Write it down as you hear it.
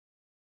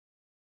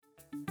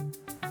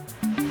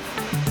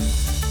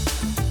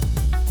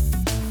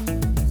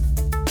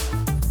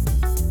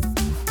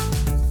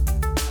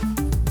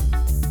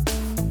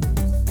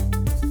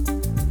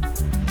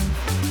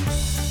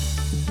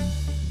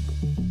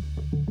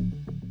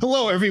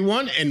Hello,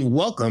 everyone, and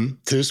welcome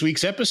to this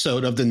week's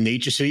episode of the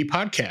Nature City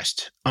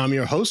podcast. I'm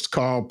your host,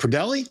 Carl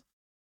Pradelli,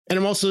 and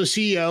I'm also the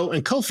CEO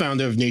and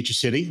co-founder of Nature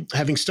City,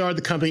 having started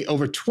the company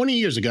over 20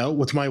 years ago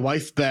with my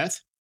wife, Beth.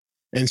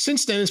 And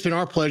since then, it's been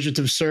our pleasure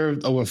to have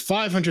served over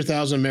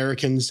 500,000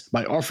 Americans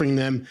by offering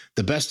them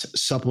the best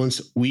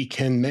supplements we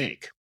can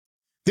make.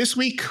 This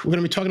week, we're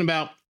going to be talking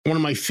about one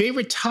of my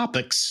favorite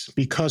topics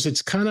because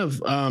it's kind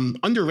of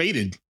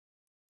underrated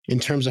in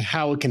terms of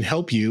how it can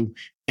help you.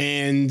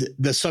 And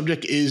the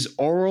subject is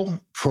oral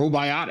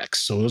probiotics.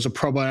 So those are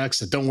probiotics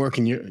that don't work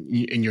in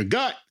your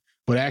gut,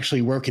 but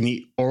actually work in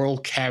the oral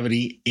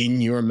cavity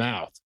in your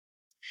mouth.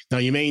 Now,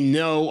 you may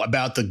know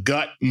about the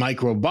gut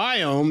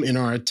microbiome in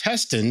our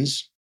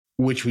intestines,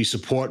 which we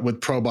support with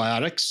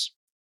probiotics.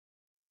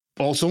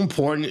 Also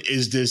important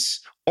is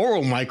this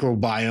oral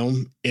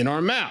microbiome in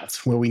our mouth,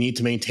 where we need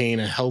to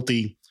maintain a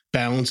healthy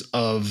balance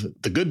of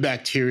the good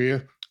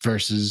bacteria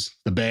versus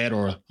the bad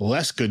or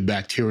less good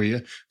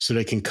bacteria so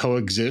they can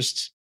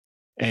coexist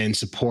and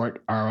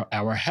support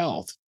our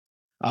health.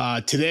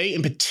 Today,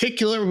 in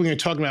particular, we're going to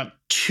talk about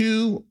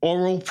two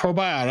oral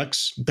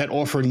probiotics that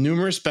offer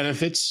numerous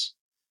benefits.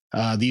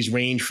 These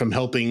range from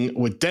helping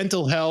with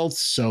dental health,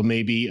 so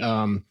maybe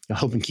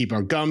helping keep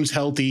our gums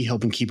healthy,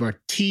 helping keep our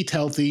teeth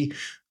healthy,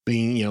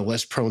 being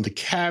less prone to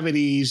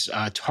cavities,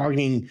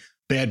 targeting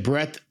bad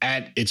breath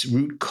at its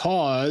root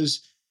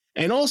cause,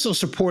 and also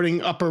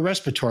supporting upper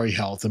respiratory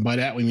health. And by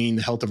that, we mean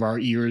the health of our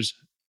ears,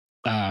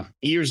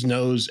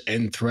 nose,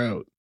 and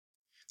throat.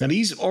 Now,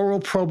 these oral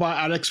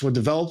probiotics were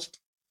developed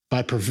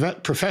by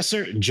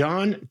Professor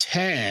John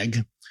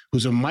Tagg,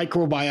 who's a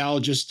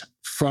microbiologist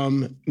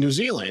from New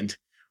Zealand.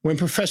 When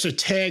Professor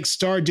Tagg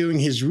started doing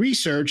his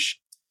research,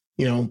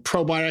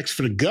 probiotics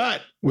for the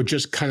gut were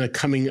just kind of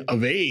coming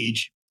of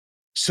age.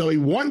 So he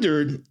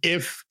wondered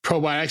if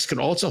probiotics could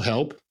also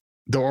help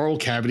the oral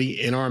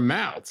cavity in our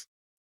mouth.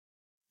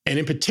 And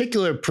in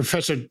particular,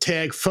 Professor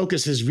Tagg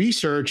focused his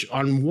research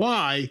on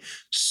why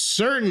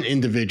certain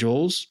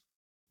individuals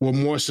were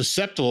more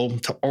susceptible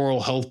to oral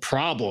health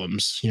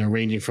problems,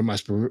 ranging from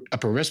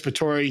upper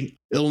respiratory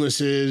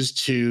illnesses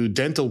to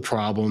dental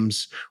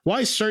problems.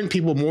 Why certain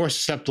people more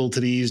susceptible to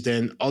these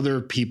than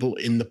other people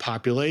in the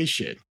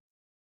population?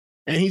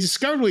 And he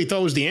discovered what he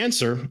thought was the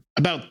answer.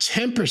 About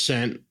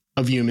 10%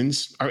 of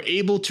humans are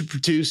able to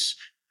produce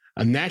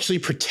a naturally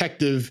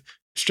protective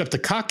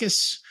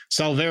Streptococcus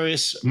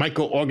salivarius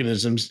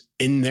microorganisms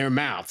in their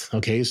mouth.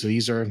 Okay, so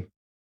these are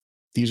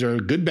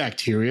good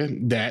bacteria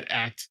that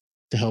act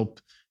to help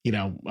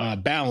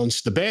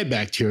balance the bad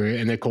bacteria,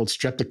 and they're called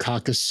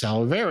Streptococcus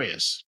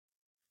salivarius.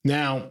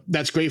 Now,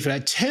 that's great for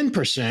that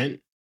 10%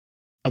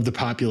 of the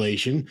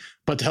population,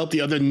 but to help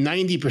the other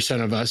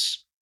 90% of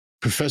us,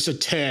 Professor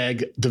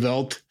Tagg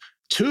developed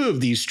two of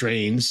these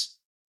strains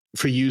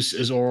for use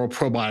as oral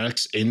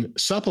probiotics in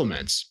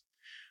supplements.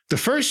 The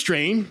first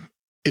strain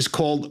is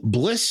called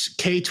Bliss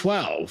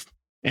K12,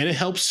 and it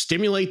helps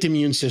stimulate the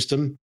immune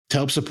system to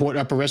help support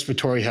upper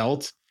respiratory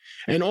health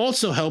and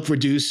also help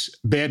reduce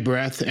bad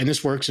breath, and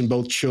this works in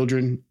both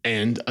children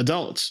and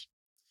adults.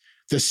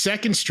 The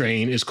second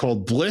strain is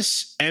called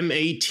Bliss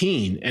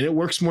M18, and it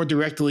works more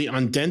directly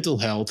on dental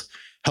health,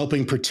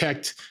 helping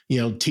protect,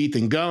 teeth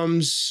and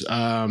gums.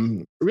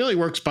 It really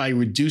works by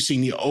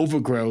reducing the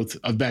overgrowth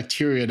of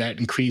bacteria that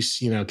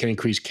can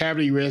increase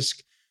cavity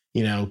risk,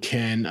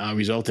 can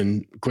result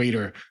in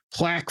greater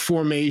plaque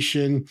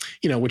formation,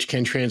 which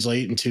can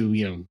translate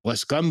into,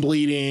 less gum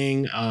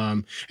bleeding,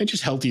 and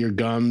just healthier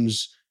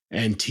gums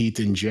and teeth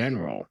in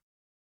general.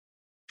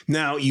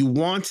 Now, you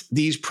want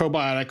these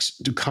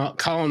probiotics to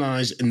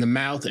colonize in the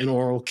mouth and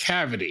oral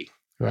cavity,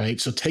 right?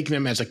 So taking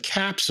them as a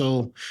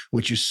capsule,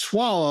 which you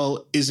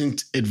swallow,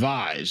 isn't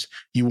advised.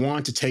 You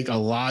want to take a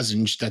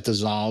lozenge that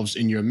dissolves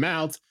in your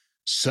mouth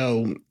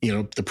so,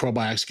 the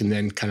probiotics can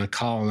then kind of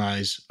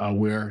colonize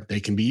where they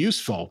can be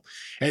useful.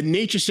 At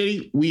Nature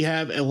City, we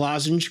have a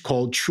lozenge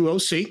called True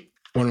OC,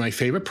 one of my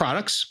favorite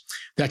products,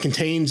 that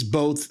contains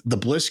both the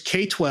Bliss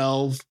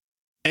K12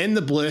 and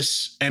the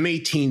Bliss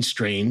M18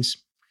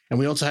 strains. And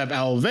we also have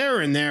aloe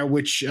vera in there,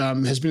 which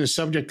has been the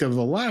subject of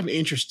a lot of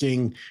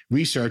interesting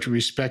research with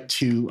respect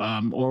to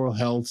oral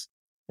health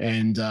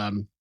and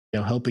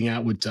helping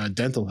out with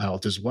dental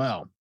health as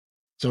well.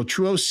 So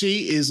True OC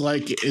is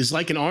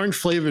like an orange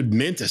flavored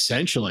mint,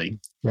 essentially,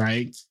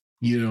 right?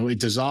 It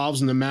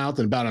dissolves in the mouth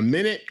in about a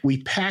minute.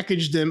 We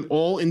package them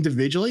all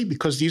individually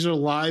because these are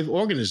live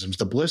organisms.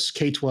 The Bliss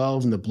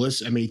K12 and the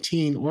Bliss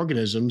M18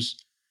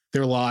 organisms,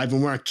 they're live,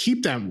 and we want to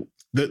keep them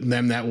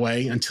that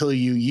way until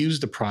you use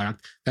the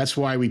product. That's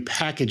why we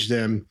package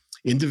them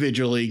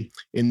individually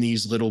in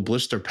these little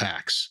blister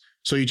packs.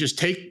 So you just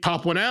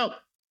pop one out,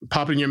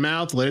 pop it in your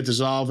mouth, let it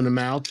dissolve in the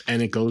mouth,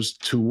 and it goes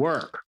to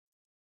work.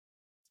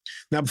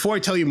 Now, before I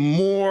tell you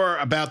more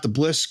about the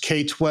Bliss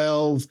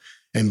K12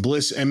 and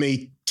Bliss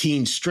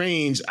M18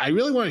 strains, I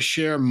really want to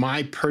share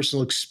my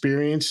personal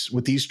experience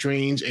with these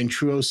strains and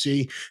True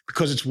OC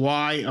because it's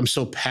why I'm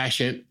so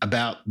passionate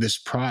about this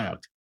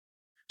product.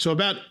 So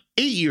about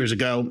 8 years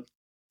ago,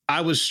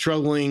 I was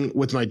struggling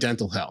with my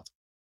dental health.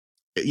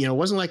 It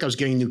wasn't like I was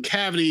getting new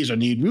cavities or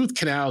need root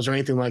canals or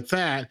anything like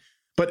that.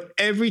 But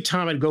every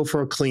time I'd go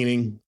for a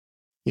cleaning,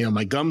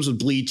 my gums would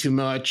bleed too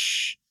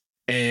much.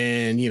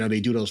 And, they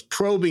do those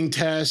probing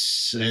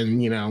tests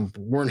and,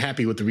 weren't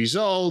happy with the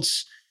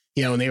results,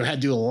 and they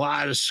had to do a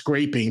lot of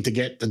scraping to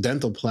get the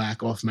dental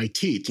plaque off my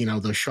teeth,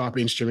 the sharp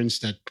instruments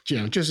that,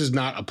 just is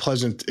not a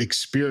pleasant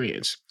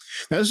experience.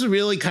 Now, this is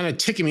really kind of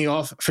ticking me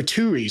off for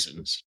two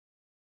reasons.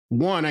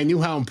 One, I knew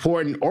how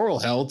important oral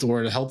health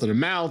or the health of the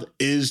mouth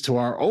is to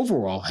our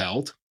overall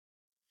health.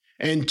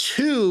 And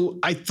two,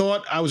 I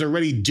thought I was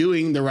already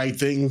doing the right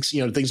things,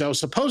 things I was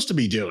supposed to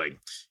be doing.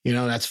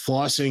 That's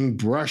flossing,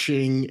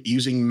 brushing,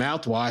 using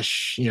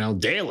mouthwash,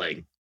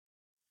 daily.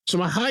 So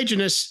my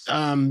hygienist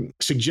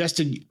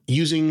suggested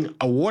using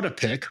a water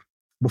pick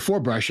before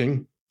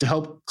brushing to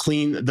help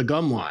clean the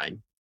gum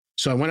line.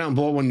 So I went out and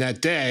bought one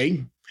that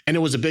day, and it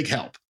was a big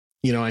help.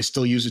 I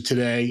still use it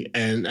today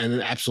and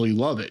absolutely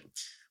love it.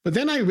 But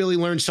then I really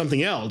learned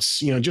something else.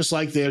 Just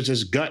like there's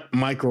this gut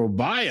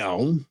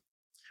microbiome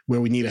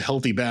where we need a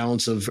healthy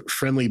balance of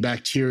friendly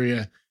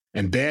bacteria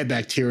and bad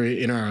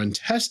bacteria in our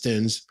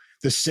intestines,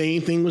 the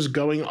same thing was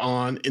going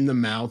on in the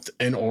mouth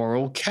and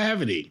oral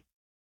cavity.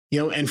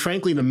 And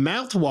frankly, the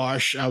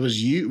mouthwash I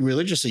was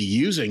religiously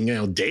using,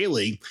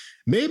 daily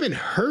may have been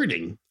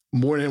hurting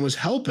more than it was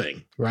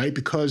helping, right?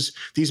 Because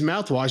these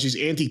mouthwashes, these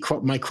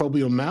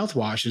antimicrobial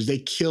mouthwashes, they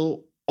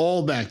kill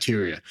all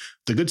bacteria,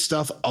 the good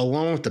stuff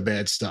along with the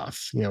bad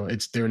stuff.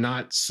 They're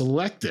not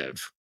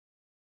selective.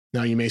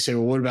 Now, you may say,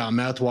 well, what about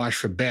mouthwash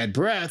for bad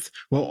breath?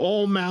 Well,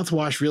 all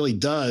mouthwash really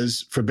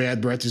does for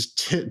bad breath is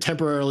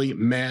temporarily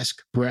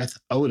mask breath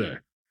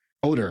odor.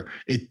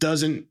 It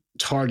doesn't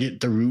target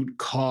the root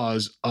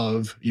cause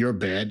of your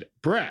bad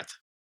breath.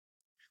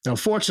 Now,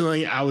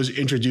 fortunately, I was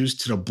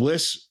introduced to the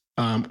Bliss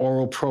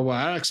oral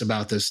probiotics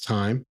about this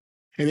time.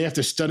 And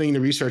after studying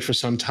the research for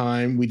some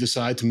time, we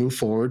decided to move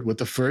forward with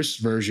the first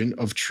version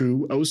of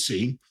True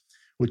OC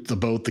with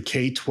both the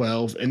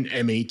K12 and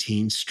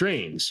M18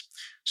 strains.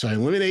 So I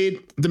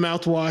eliminated the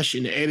mouthwash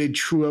and added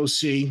True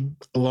OC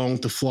along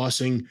with the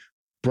flossing,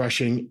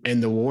 brushing,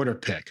 and the water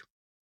pick.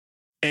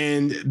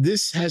 And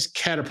this has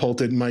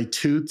catapulted my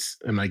tooth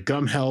and my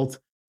gum health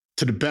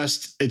to the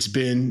best it's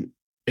been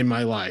in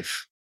my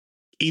life.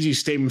 Easy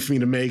statement for me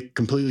to make,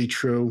 completely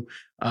true.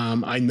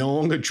 I no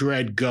longer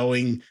dread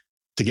going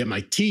to get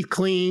my teeth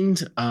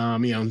cleaned.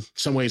 In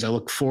some ways I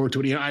look forward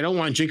to it. I don't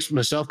want to jinx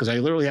myself because I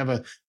literally have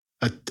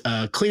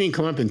a cleaning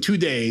come up in 2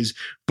 days,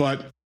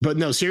 but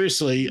no,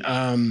 seriously,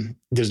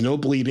 there's no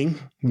bleeding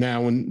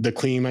now when they're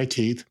cleaning my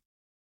teeth.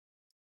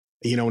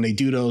 When they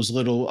do those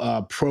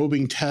little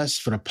probing tests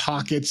for the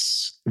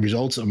pockets, the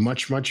results are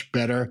much, much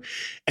better.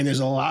 And there's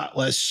a lot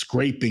less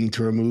scraping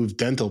to remove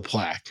dental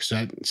plaque. So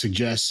that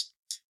suggests,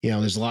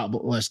 there's a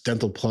lot less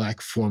dental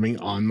plaque forming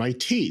on my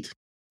teeth.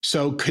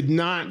 So could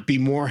not be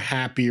more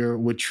happier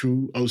with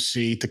True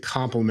OC to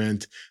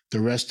complement the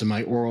rest of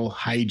my oral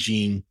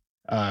hygiene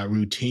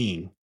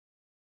routine.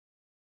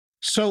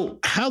 So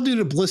how do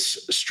the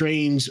Bliss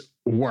strains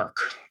work?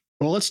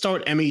 Well, let's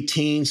start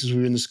M18 since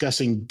we've been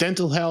discussing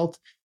dental health.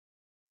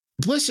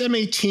 Bliss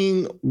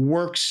M18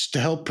 works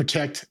to help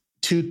protect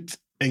teeth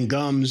and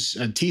gums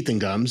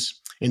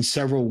in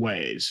several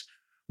ways.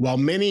 While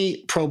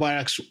many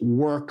probiotics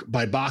work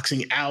by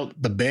boxing out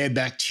the bad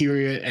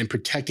bacteria and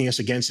protecting us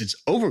against its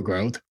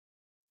overgrowth,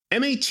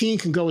 M18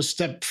 can go a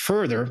step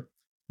further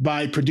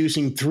by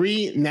producing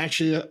 3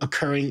 naturally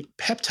occurring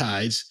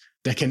peptides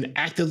that can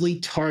actively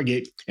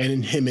target and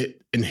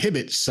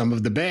inhibit some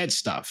of the bad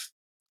stuff.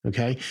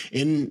 Okay.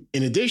 In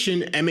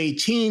addition,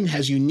 M18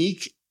 has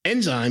unique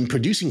enzyme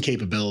producing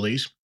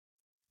capabilities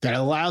that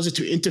allows it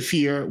to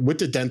interfere with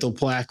the dental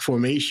plaque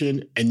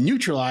formation and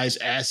neutralize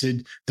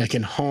acid that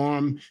can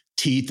harm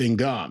teeth and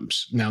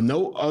gums. Now,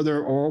 no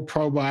other oral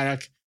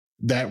probiotic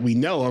that we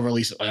know of, or at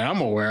least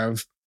I'm aware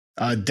of,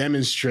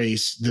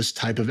 demonstrates this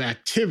type of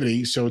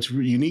activity. So it's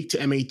unique to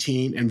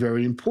M18 and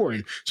very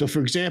important. So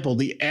for example,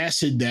 the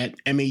acid that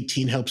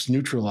M18 helps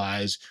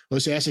neutralize,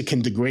 this acid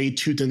can degrade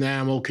tooth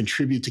enamel,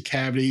 contribute to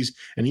cavities,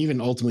 and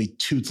even ultimately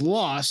tooth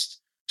loss.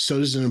 So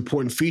this is an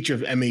important feature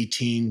of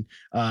M18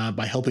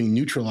 by helping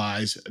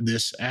neutralize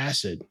this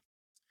acid.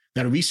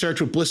 Now, the research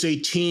with Bliss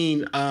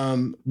 18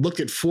 looked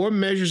at 4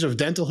 measures of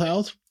dental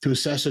health to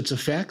assess its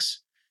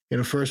effects.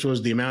 The first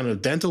was the amount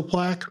of dental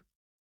plaque.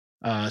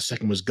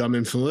 Second was gum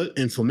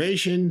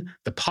inflammation,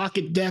 the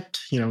pocket depth.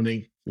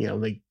 They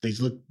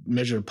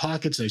measure the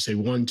pockets. They say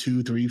 1,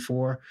 2, 3,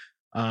 4,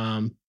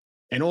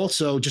 and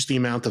also just the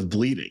amount of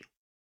bleeding.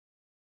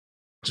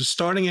 So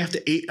starting after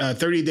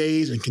 30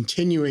 days and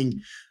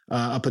continuing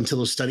up until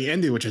the study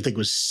ended, which I think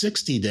was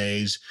 60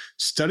 days,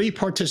 study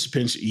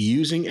participants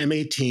using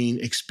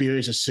M18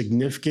 experienced a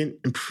significant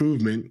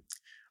improvement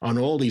on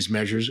all these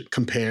measures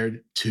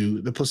compared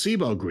to the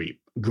placebo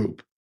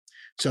group.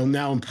 So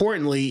now,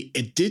 importantly,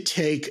 it did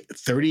take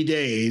 30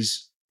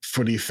 days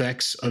for the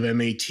effects of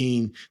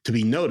M18 to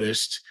be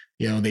noticed,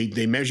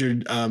 They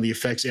measured the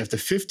effects after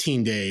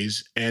 15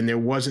 days, and there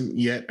wasn't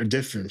yet a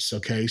difference.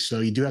 Okay,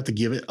 so you do have to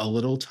give it a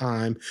little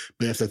time.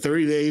 But after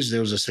 30 days, there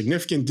was a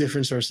significant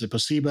difference versus the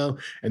placebo,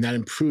 and that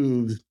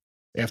improved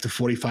after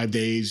 45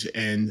 days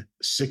and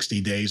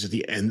 60 days at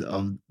the end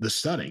of the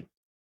study.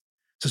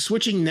 So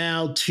switching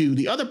now to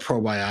the other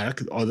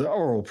probiotic, or the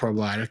oral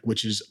probiotic,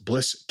 which is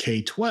Bliss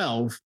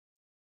K12,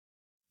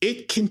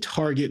 it can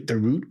target the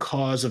root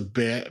cause of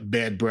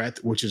bad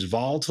breath, which is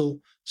volatile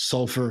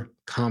sulfur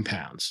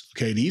compounds.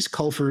 Okay, these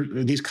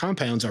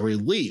compounds are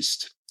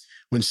released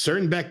when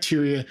certain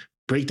bacteria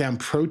break down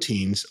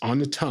proteins on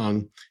the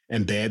tongue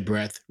and bad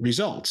breath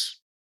results.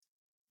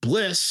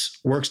 Bliss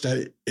works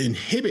to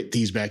inhibit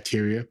these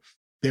bacteria,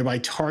 thereby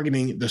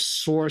targeting the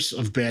source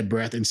of bad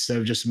breath instead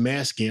of just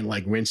masking it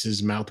like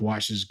rinses,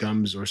 mouthwashes,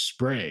 gums, or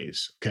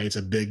sprays. Okay, it's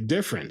a big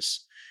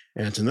difference.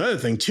 And it's another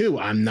thing too.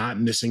 I'm not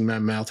missing my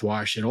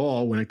mouthwash at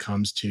all when it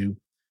comes to,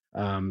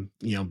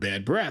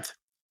 bad breath.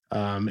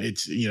 It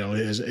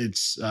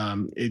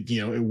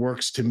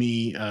works to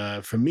me,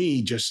 for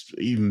me, just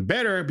even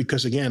better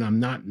because again,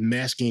 I'm not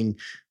masking,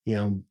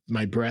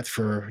 my breath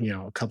for,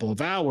 a couple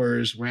of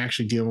hours. We're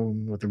actually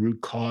dealing with the root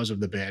cause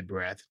of the bad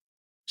breath.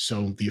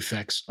 So the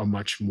effects are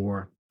much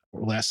more,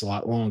 or last a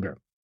lot longer.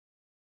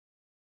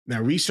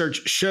 Now,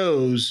 research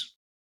shows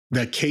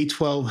that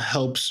K12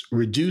 helps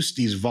reduce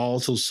these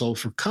volatile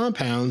sulfur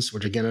compounds,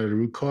 which again are the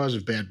root cause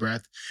of bad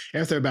breath,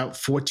 after about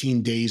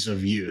 14 days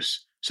of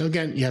use. So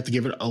again, you have to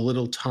give it a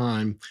little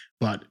time,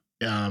 but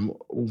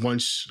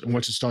once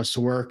it starts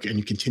to work and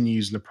you continue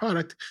using the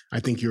product, I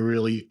think you'll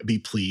really be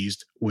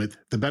pleased with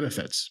the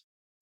benefits.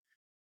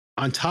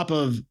 On top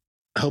of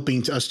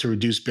helping us to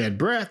reduce bad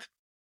breath,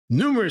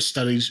 numerous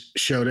studies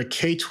show that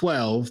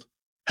K12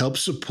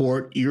 helps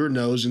support ear,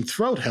 nose, and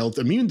throat health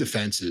immune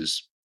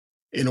defenses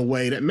in a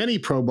way that many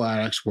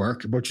probiotics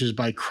work, which is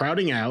by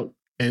crowding out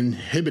and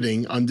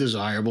inhibiting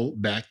undesirable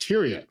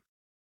bacteria.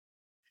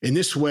 In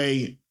this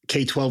way,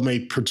 K12 may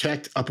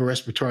protect upper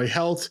respiratory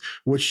health,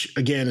 which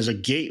again is a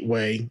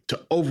gateway to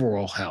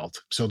overall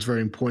health. So it's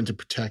very important to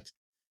protect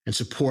and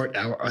support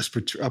our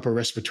upper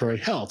respiratory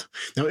health.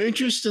 Now,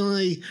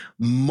 interestingly,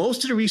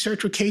 most of the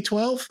research with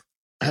K12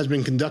 has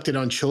been conducted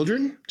on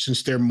children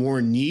since they're more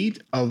in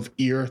need of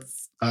ear,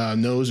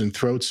 nose, and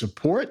throat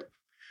support.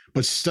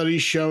 But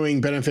studies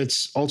showing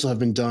benefits also have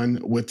been done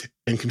with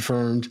and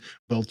confirmed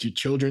both to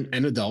children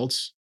and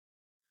adults.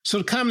 So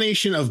the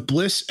combination of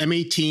Bliss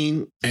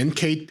M18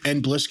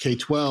 and Bliss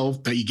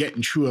K12 that you get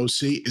in True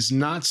OC is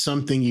not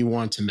something you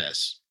want to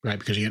miss, right?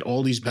 Because you get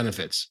all these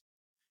benefits.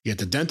 You get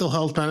the dental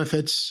health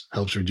benefits,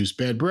 helps reduce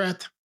bad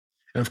breath.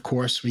 And of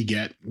course, we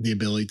get the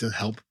ability to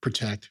help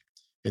protect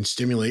and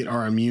stimulate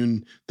our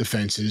immune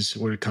defenses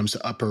when it comes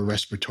to upper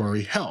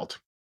respiratory health.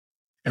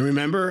 And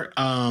remember,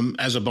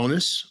 as a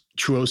bonus,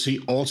 True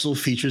OC also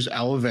features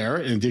aloe vera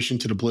in addition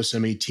to the Bliss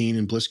M18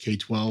 and Bliss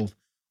K12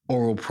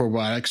 oral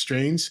probiotic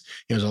strains.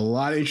 There's a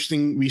lot of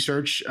interesting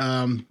research.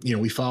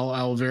 We follow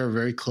aloe vera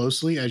very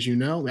closely, as you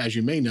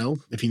may know,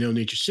 if you know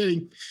Nature City.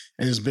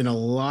 And there's been a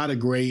lot of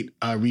great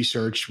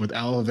research with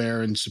aloe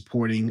vera in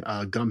supporting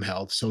gum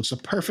health. So it's a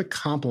perfect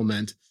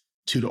complement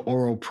to the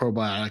oral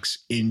probiotics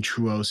in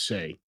True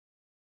OC.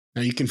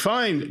 Now you can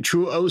find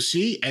True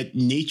OC at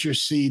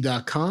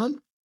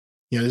naturecity.com.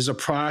 This is a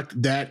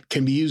product that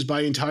can be used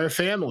by the entire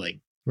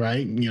family,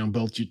 right?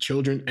 Both your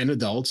children and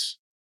adults.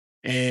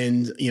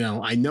 And,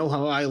 I know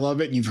how I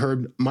love it. You've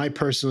heard my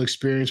personal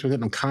experience with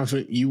it. I'm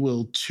confident you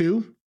will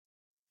too.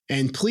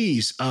 And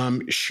please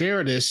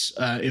share this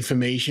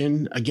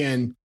information.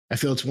 Again, I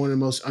feel it's one of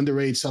the most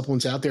underrated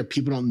supplements out there.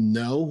 People don't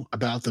know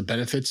about the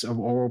benefits of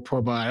oral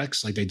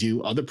probiotics like they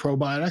do other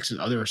probiotics and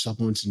other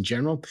supplements in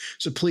general.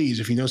 So please,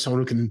 if you know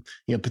someone who can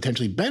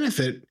potentially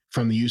benefit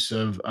from the use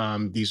of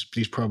these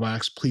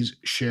probiotics, please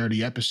share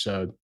the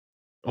episode.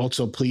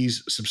 Also,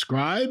 please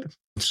subscribe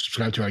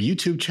to our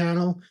YouTube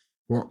channel.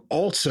 We're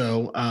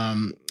also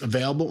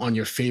available on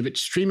your favorite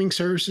streaming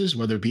services,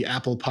 whether it be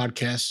Apple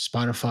Podcasts,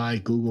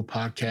 Spotify, Google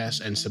Podcasts,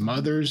 and some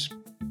others.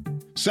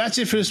 So that's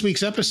it for this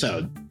week's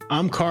episode.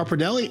 I'm Carl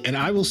Pradelli, and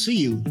I will see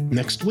you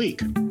next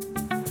week.